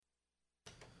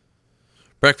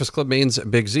Breakfast Club, Maine's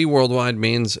Big Z, worldwide,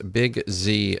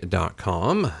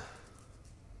 mainsbigz.com.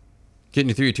 Getting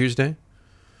you through your Tuesday.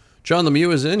 John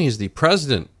LeMieux is in. He's the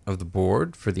president of the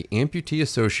board for the Amputee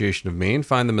Association of Maine.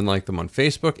 Find them and like them on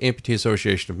Facebook, Amputee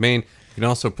Association of Maine. You can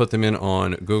also put them in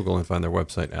on Google and find their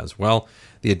website as well.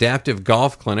 The Adaptive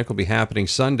Golf Clinic will be happening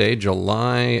Sunday,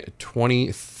 July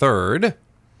 23rd.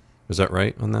 Is that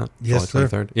right on that? Yes, July 23rd?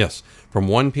 sir. Yes. From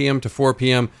 1 p.m. to 4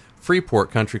 p.m., Freeport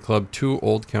Country Club, 2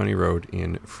 Old County Road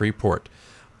in Freeport.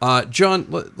 John,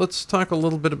 let's talk a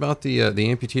little bit about the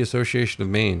Amputee Association of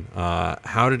Maine.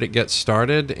 How did it get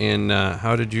started, and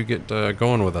how did you get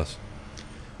going with us?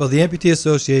 Well, the Amputee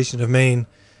Association of Maine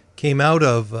came out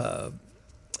of a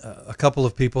couple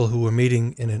of people who were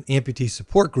meeting in an amputee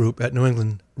support group at New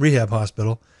England Rehab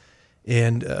Hospital,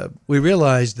 and we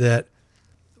realized that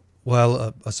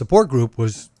while a support group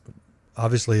was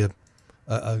obviously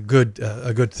a good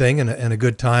thing and a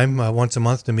good time once a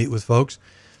month to meet with folks,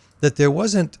 that there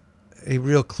wasn't a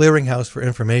real clearinghouse for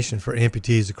information for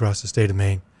amputees across the state of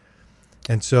Maine.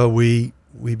 And so we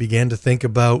began to think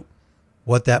about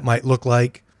what that might look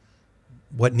like,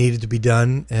 what needed to be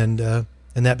done, and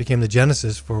that became the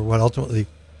genesis for what ultimately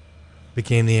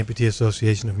became the Amputee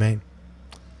Association of Maine.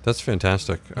 That's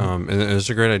fantastic. And it's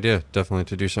a great idea, definitely,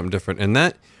 to do something different. And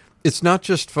that it's not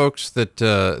just folks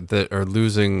that are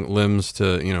losing limbs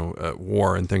to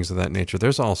war and things of that nature.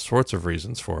 There's all sorts of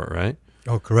reasons for it, right?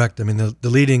 Oh, correct. I mean, the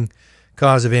leading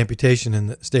cause of amputation in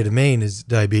the state of Maine is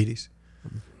diabetes.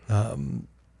 I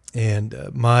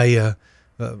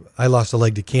lost a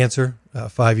leg to cancer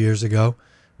 5 years ago,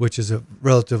 which is a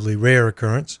relatively rare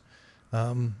occurrence.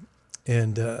 Then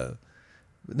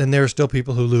there are still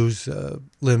people who lose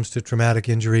limbs to traumatic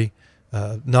injury,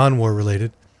 non-war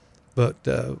related. But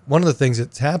one of the things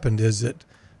that's happened is that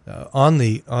on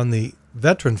the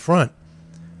veteran front,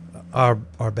 our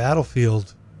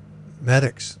battlefield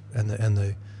medics and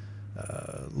the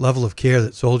level of care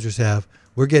that soldiers have,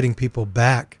 we're getting people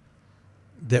back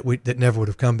that never would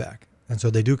have come back, and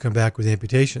so they do come back with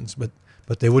amputations, but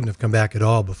they wouldn't have come back at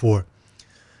all before.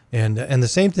 And the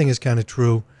same thing is kind of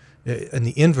true in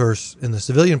the inverse in the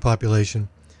civilian population,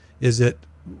 is that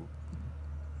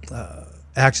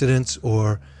accidents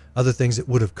or other things that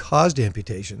would have caused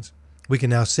amputations, we can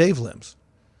now save limbs.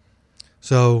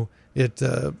 So it's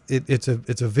a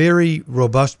very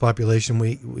robust population.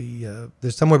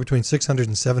 There's somewhere between 600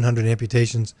 and 700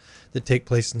 amputations that take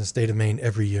place in the state of Maine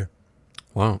every year.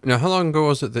 Wow. Now, how long ago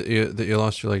was it that you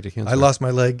lost your leg to cancer? I lost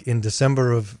my leg in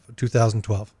December of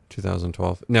 2012.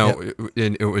 2012. Now,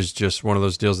 it was just one of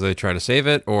those deals that they try to save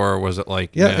it, or was it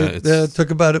like... it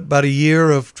took about a year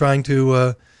of trying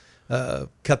to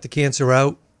cut the cancer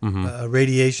out. Mm-hmm.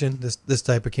 Radiation. This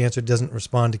type of cancer doesn't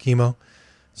respond to chemo.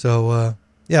 So,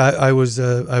 I was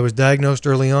diagnosed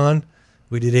early on.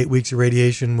 We did 8 weeks of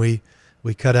radiation. We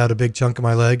cut out a big chunk of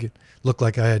my leg. It looked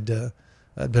like I had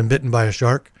been bitten by a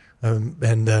shark.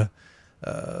 And I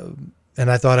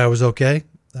thought I was okay.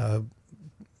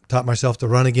 Taught myself to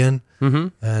run again, mm-hmm.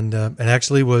 and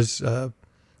actually was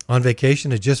on vacation.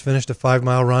 Had just finished a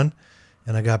 5-mile run,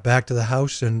 and I got back to the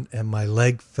house, and my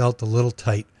leg felt a little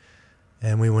tight.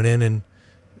 And we went in and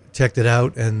checked it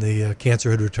out, and the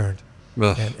cancer had returned, and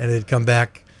it had come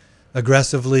back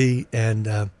aggressively, and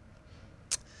there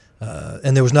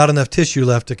was not enough tissue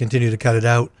left to continue to cut it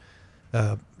out.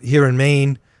 Here in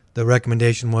Maine, the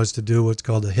recommendation was to do what's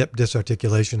called a hip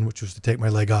disarticulation, which was to take my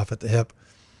leg off at the hip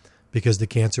because the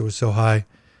cancer was so high.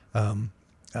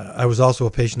 I was also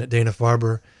a patient at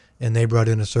Dana-Farber, and they brought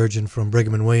in a surgeon from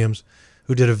Brigham and Williams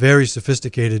who did a very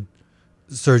sophisticated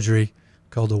surgery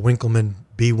called a Winkleman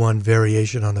B1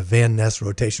 variation on a Van Ness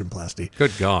rotationplasty.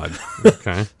 Good God.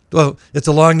 Okay. Well, it's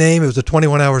a long name. It was a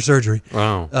 21-hour surgery.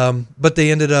 Wow. But they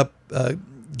ended up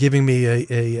giving me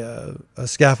a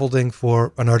scaffolding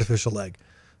for an artificial leg,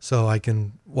 so I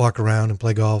can walk around and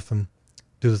play golf and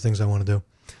do the things I want to do.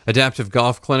 Adaptive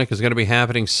Golf Clinic is going to be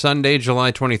happening Sunday,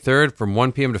 July 23rd from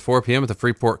 1 p.m. to 4 p.m. at the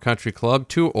Freeport Country Club,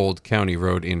 2 Old County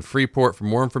Road in Freeport. For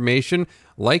more information,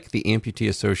 like the Amputee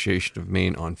Association of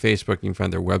Maine on Facebook. You can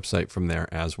find their website from there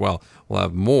as well. We'll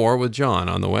have more with John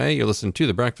on the way. You're listening to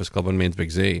The Breakfast Club on Maine's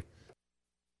Big Z.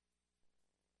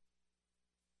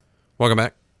 Welcome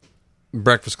back.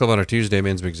 Breakfast Club on a Tuesday,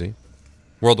 Maine's Big Z.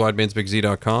 Worldwide,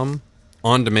 mainsbigz.com.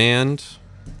 On demand,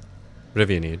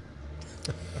 whatever you need.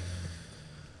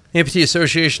 Amputee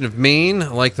Association of Maine,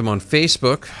 like them on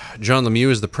Facebook. John LeMieux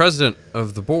is the president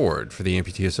of the board for the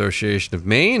Amputee Association of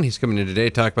Maine. He's coming in today to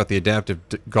talk about the Adaptive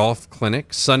Golf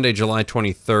Clinic, Sunday, July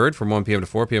 23rd from 1 p.m. to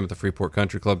 4 p.m. at the Freeport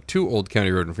Country Club, 2 Old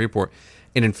County Road in Freeport.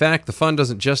 And in fact, the fun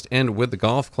doesn't just end with the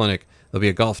golf clinic. There'll be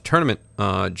a golf tournament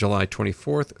July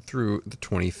 24th through the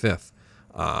 25th.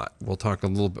 We'll talk a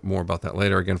little bit more about that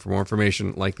later. Again, for more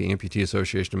information, like the Amputee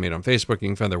Association of Maine on Facebook, you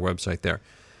can find their website there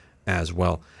as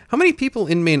well. How many people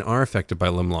in Maine are affected by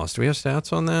limb loss? Do we have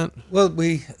stats on that? Well,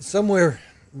 we somewhere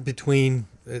between,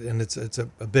 and it's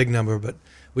a big number, but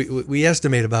we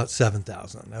estimate about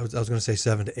 7,000. I was going to say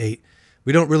 7 to 8.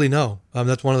 We don't really know.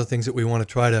 That's one of the things that we want to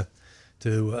try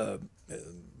to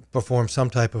perform some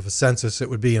type of a census. It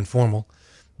would be informal,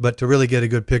 but to really get a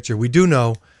good picture, we do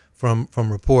know from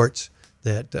reports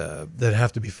that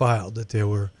have to be filed that there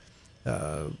were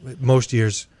most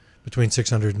years between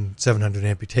 600 and 700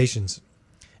 amputations,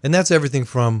 and that's everything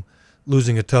from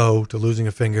losing a toe to losing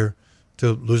a finger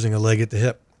to losing a leg at the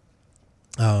hip.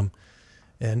 And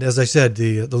as I said,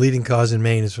 the leading cause in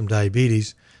Maine is from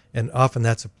diabetes, and often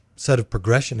that's a set of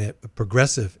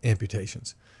progressive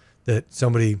amputations that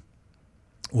the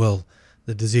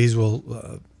disease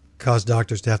will cause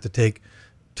doctors to have to take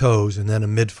toes and then a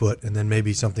midfoot and then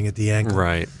maybe something at the ankle.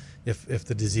 Right. If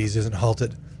the disease isn't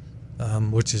halted,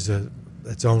 which is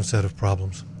its own set of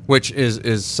problems. Which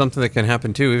is something that can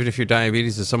happen too, even if your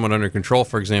diabetes is somewhat under control.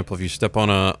 For example, if you step on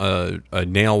a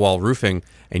nail while roofing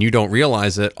and you don't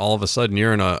realize it, all of a sudden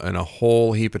you're in a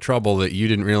whole heap of trouble that you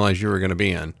didn't realize you were going to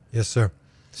be in. Yes, sir.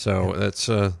 So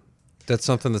that's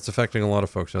something that's affecting a lot of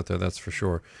folks out there. That's for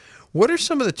sure. What are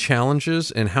some of the challenges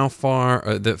and how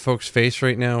far that folks face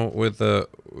right now with that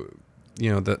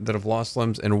have lost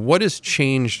limbs, and what has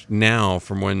changed now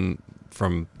from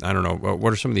I don't know,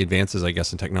 what are some of the advances, I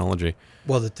guess, in technology?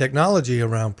 Well, the technology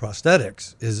around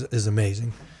prosthetics is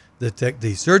amazing.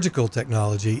 The surgical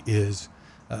technology is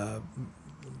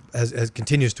as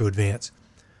continues to advance.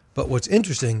 But what's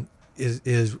interesting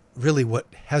is really what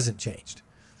hasn't changed.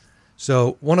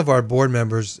 So one of our board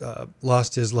members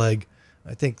lost his leg,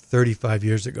 I think 35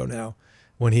 years ago now,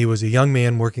 when he was a young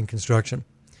man working construction.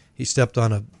 He stepped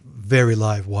on a very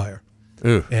live wire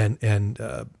and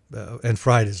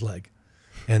fried his leg,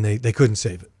 and they couldn't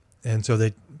save it, and so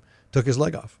they took his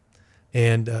leg off,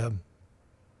 and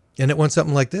it went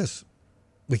something like this: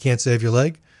 we can't save your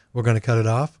leg. We're going to cut it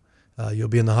off. You'll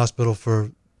be in the hospital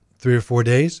for 3 or 4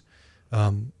 days.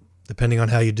 Depending on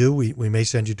how you do, we may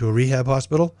send you to a rehab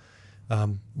hospital.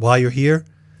 While you're here,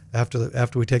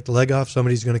 after we take the leg off,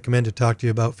 somebody's going to come in to talk to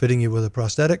you about fitting you with a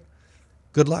prosthetic.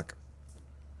 Good luck.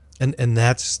 And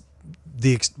that's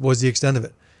was the extent of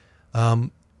it.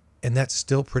 And that's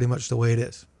still pretty much the way it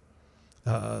is.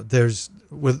 There's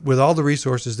with all the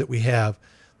resources that we have,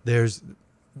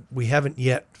 we haven't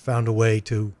yet found a way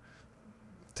to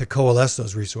coalesce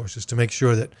those resources to make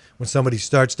sure that when somebody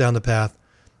starts down the path,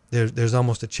 there's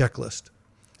almost a checklist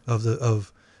of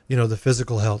the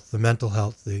physical health, the mental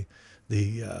health,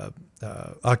 the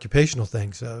occupational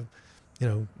things,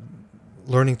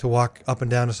 learning to walk up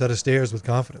and down a set of stairs with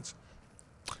confidence,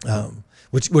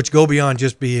 which go beyond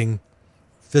just being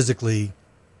physically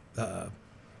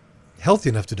healthy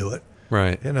enough to do it.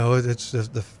 Right. It's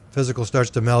the physical starts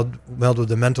to meld with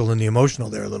the mental and the emotional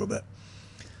there a little bit.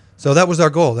 So that was our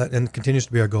goal, and continues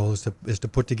to be our goal, is to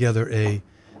put together the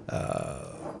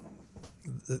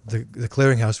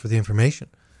clearinghouse for the information,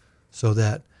 so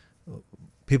that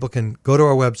people can go to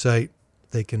our website,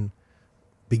 they can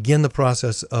begin the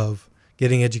process of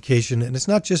getting education, and it's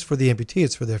not just for the amputee,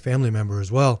 it's for their family member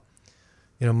as well.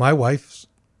 My wife's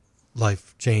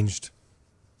life changed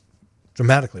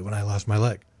dramatically when I lost my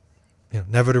leg.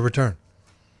 Never to return.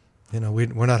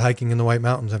 We're not hiking in the White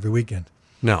Mountains every weekend.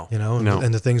 No. No.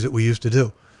 And the things that we used to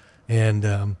do.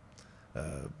 And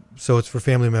so it's for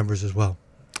family members as well.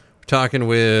 We're talking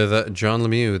with John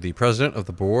LeMieux, the president of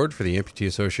the board for the Amputee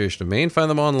Association of Maine. Find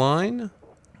them online.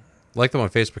 Like them on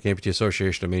Facebook, Amputee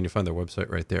Association of Maine. You'll find their website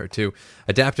right there, too.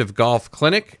 Adaptive Golf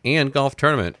Clinic and Golf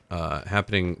Tournament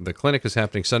happening. The clinic is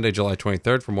happening Sunday, July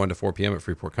 23rd from 1 to 4 p.m. at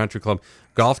Freeport Country Club.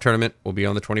 Golf Tournament will be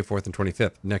on the 24th and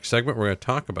 25th. Next segment, we're going to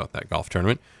talk about that golf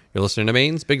tournament. You're listening to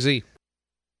Maine's Big Z.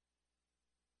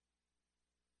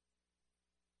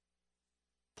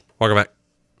 Welcome back.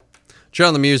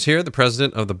 John LeMieux here, the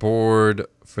president of the board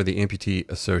for the Amputee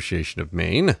Association of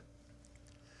Maine.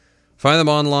 Find them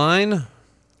online.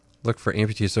 Look for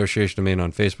Amputee Association of Maine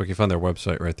on Facebook. You find their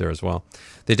website right there as well.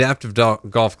 The Adaptive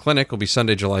Golf Clinic will be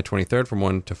Sunday, July 23rd from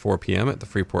 1 to 4 p.m. at the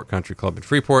Freeport Country Club in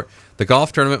Freeport. The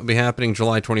golf tournament will be happening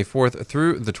July 24th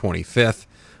through the 25th.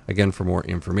 Again, for more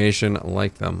information,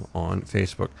 like them on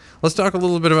Facebook. Let's talk a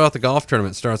little bit about the golf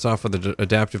tournament. Starts off with the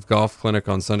Adaptive Golf Clinic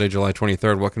on Sunday, July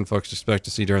 23rd. What can folks expect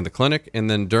to see during the clinic? And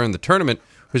then during the tournament,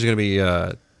 who's going to be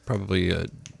probably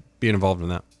being involved in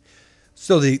that?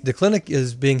 So the clinic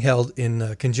is being held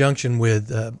in conjunction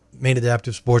with Maine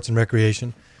Adaptive Sports and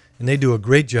Recreation, and they do a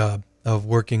great job of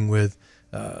working with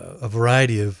a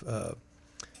variety of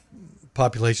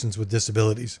populations with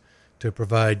disabilities to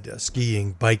provide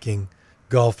skiing, biking,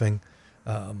 golfing,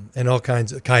 and all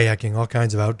kinds of kayaking, all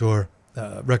kinds of outdoor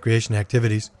recreation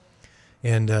activities.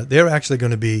 And they're actually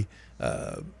going to be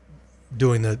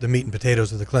doing the meat and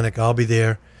potatoes of the clinic. I'll be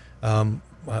there. I'm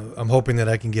hoping that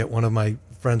I can get one of my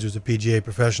friends who's a PGA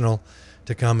professional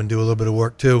to come and do a little bit of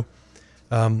work too.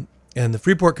 And the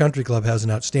Freeport Country Club has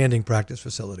an outstanding practice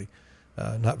facility.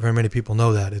 Not very many people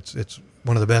know that. It's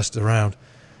one of the best around.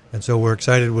 And so we're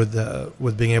excited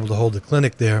with being able to hold the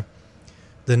clinic there.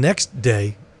 The next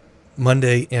day,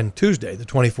 Monday and Tuesday, the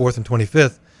 24th and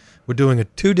 25th, we're doing a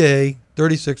 2-day,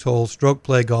 36-hole stroke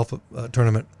play golf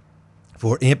tournament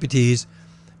for amputees,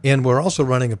 and we're also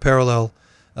running a parallel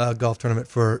golf tournament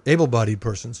for able-bodied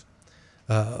persons.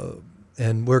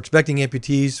 And we're expecting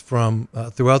amputees from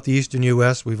throughout the eastern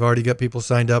U.S. We've already got people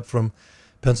signed up from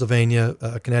Pennsylvania,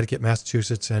 Connecticut,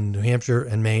 Massachusetts, and New Hampshire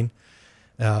and Maine.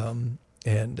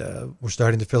 And we're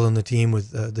starting to fill in the team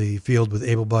with the field with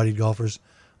able-bodied golfers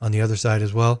on the other side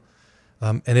as well.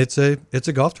 And it's a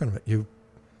golf tournament. You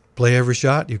play every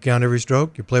shot, you count every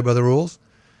stroke, you play by the rules,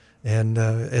 and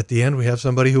at the end we have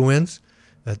somebody who wins.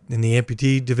 In the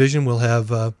amputee division, we'll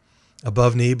have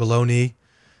above knee, below knee,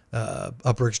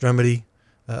 upper extremity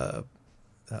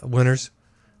winners,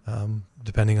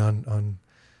 depending on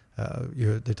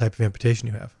the type of amputation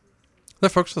you have. There are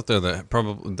folks out there that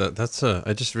probably that's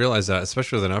I just realized that,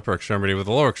 especially with an upper extremity. With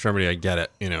the lower extremity, I get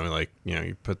it.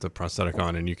 You put the prosthetic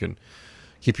on and you can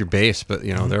keep your base, but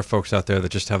there are folks out there that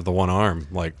just have the one arm,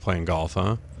 like playing golf,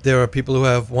 huh? There are people who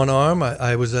have one arm.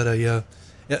 I was at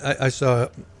I saw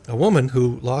a woman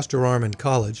who lost her arm in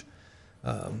college,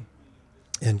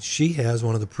 and she has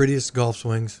one of the prettiest golf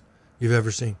swings you've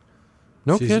ever seen.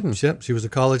 No kidding. She was a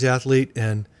college athlete,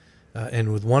 and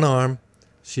with one arm,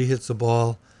 she hits the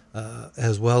ball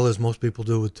as well as most people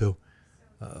do with two.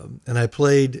 And I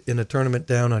played in a tournament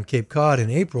down on Cape Cod in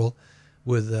April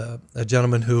with a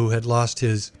gentleman who had lost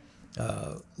his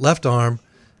left arm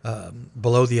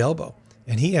below the elbow.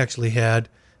 And he actually had,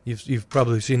 you've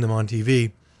probably seen them on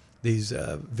TV, these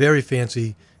very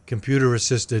fancy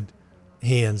computer-assisted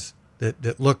hands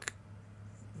that look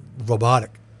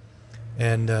robotic.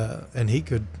 And he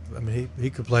could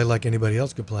play like anybody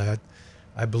else could play.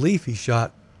 I believe he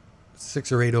shot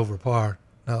 6 or 8 over par.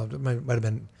 No, it might have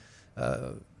been,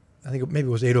 I think maybe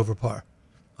it was 8 over par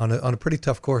on a pretty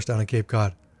tough course down in Cape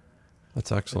Cod.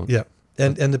 That's excellent. Yeah.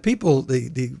 And the people,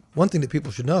 the one thing that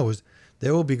people should know is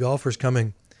there will be golfers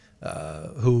coming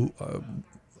who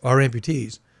are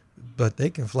amputees, but they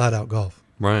can flat out golf.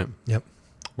 Right. Yep.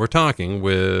 We're talking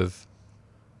with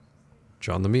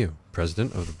John LeMieux,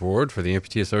 president of the board for the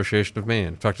Amputee Association of Maine.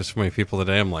 I've talked to so many people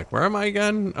today. I'm like, where am I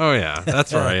again? Oh, yeah,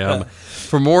 that's where I am.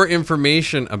 For more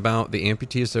information about the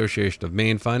Amputee Association of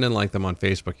Maine, find and like them on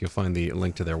Facebook. You'll find the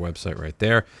link to their website right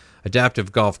there.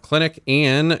 Adaptive Golf Clinic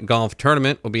and Golf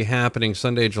Tournament will be happening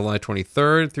Sunday, July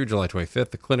 23rd through July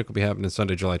 25th. The clinic will be happening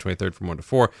Sunday, July 23rd from 1 to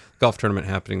 4. Golf Tournament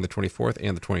happening the 24th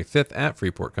and the 25th at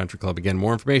Freeport Country Club. Again,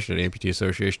 more information at Amputee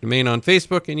Association of Maine on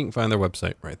Facebook, and you can find their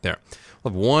website right there.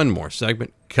 We'll have one more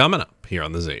segment coming up here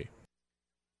on The Z.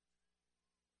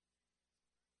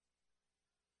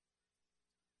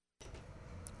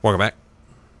 Welcome back.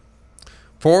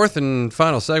 Fourth and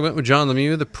final segment with John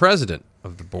LeMieux, the president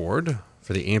of the board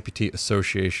for the Amputee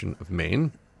Association of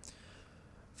Maine.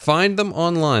 Find them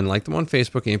online, like them on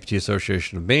Facebook, Amputee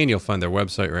Association of Maine. You'll find their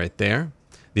website right there.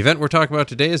 The event we're talking about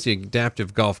today is the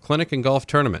Adaptive Golf Clinic and Golf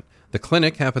Tournament. The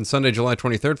clinic happens Sunday, July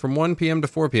 23rd from 1 p.m. to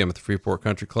 4 p.m. at the Freeport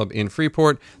Country Club in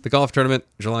Freeport. The golf tournament,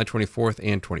 July 24th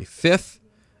and 25th.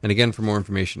 And again, for more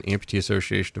information, Amputee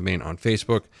Association of Maine on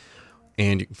Facebook.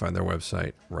 And you can find their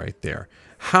website right there.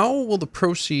 How will the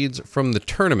proceeds from the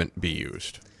tournament be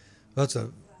used? That's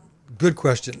a good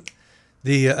question.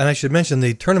 And I should mention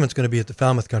the tournament's going to be at the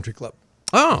Falmouth Country Club.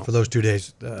 Oh. For those 2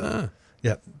 days.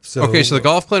 Yeah. So the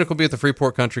golf clinic will be at the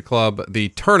Freeport Country Club. The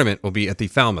tournament will be at the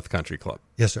Falmouth Country Club.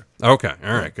 Yes, sir. Okay.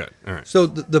 All right. Good. All right. So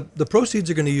the proceeds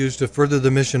are going to use to further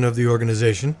the mission of the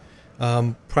organization,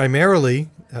 primarily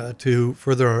to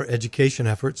further our education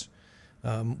efforts.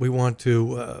 We want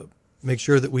to make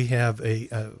sure that we have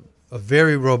a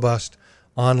very robust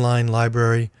online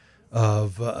library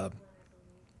of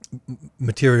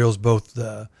materials, both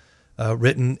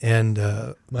written and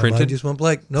my printed. mind just went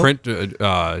blank. Nope.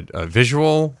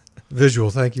 Visual. Visual.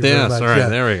 Thank you. Very much. All right. Yeah.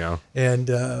 There we go.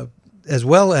 And as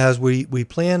well as we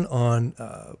plan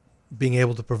on being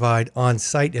able to provide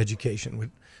on-site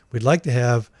education. We'd like to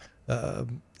have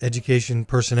education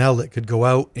personnel that could go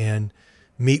out and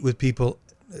meet with people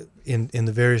in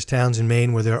the various towns in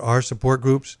Maine where there are support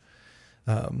groups.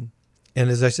 And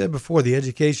as I said before, the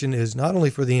education is not only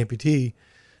for the amputee,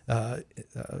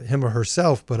 him or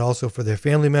herself, but also for their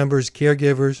family members,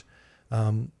 caregivers.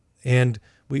 And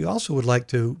we also would like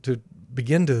to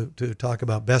begin to talk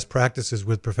about best practices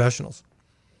with professionals.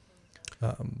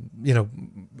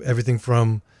 Everything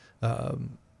from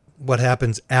what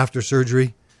happens after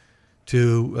surgery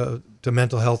to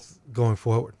mental health going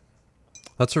forward.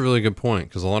 That's a really good point,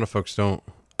 because a lot of folks don't.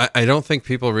 I don't think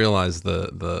people realize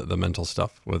the mental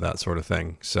stuff with that sort of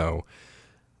thing. So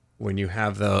when you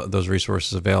have those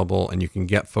resources available and you can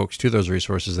get folks to those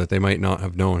resources that they might not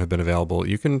have known have been available,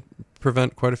 you can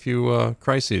prevent quite a few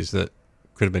crises that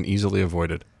could have been easily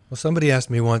avoided. Well, somebody asked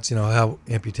me once, how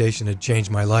amputation had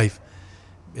changed my life,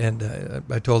 and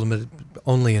I told them it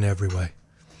only in every way.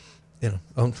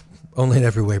 Only in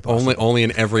every way possible. Only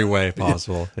in every way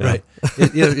possible. Yeah. Right.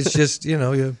 It's just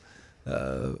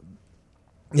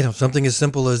something as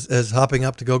simple as hopping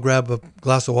up to go grab a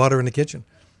glass of water in the kitchen.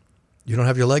 You don't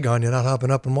have your leg on, you're not hopping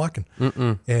up and walking.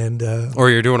 And or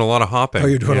you're doing a lot of hopping. Or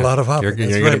you're doing a lot of hopping.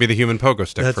 You're going to be the human pogo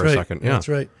stick for a second. Yeah, that's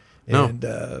right. And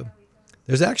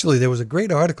there was a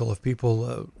great article, if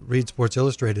people read Sports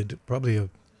Illustrated, probably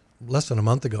less than a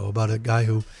month ago, about a guy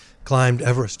who climbed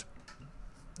Everest,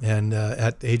 and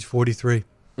at age 43,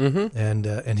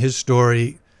 and his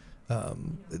story.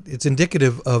 It's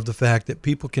indicative of the fact that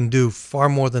people can do far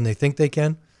more than they think they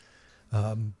can,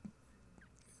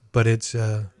 but it's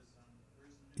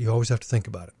you always have to think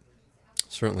about it.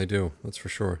 Certainly do. That's for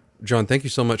sure. John, thank you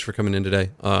so much for coming in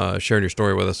today, sharing your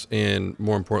story with us, and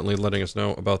more importantly, letting us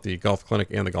know about the golf clinic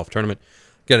and the golf tournament.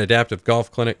 Get an adaptive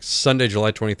golf clinic Sunday,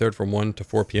 July 23rd from 1 to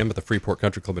 4 p.m. at the Freeport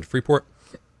Country Club in Freeport.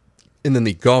 And then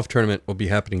the golf tournament will be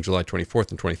happening July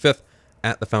 24th and 25th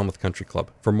at the Falmouth Country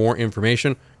Club. For more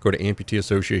information, go to Amputee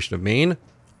Association of Maine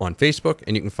on Facebook,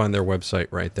 and you can find their website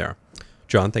right there.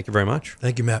 John, thank you very much.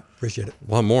 Thank you, Matt. Appreciate it.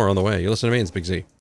 We'll have more on the way. You listen to Maine's Big Z.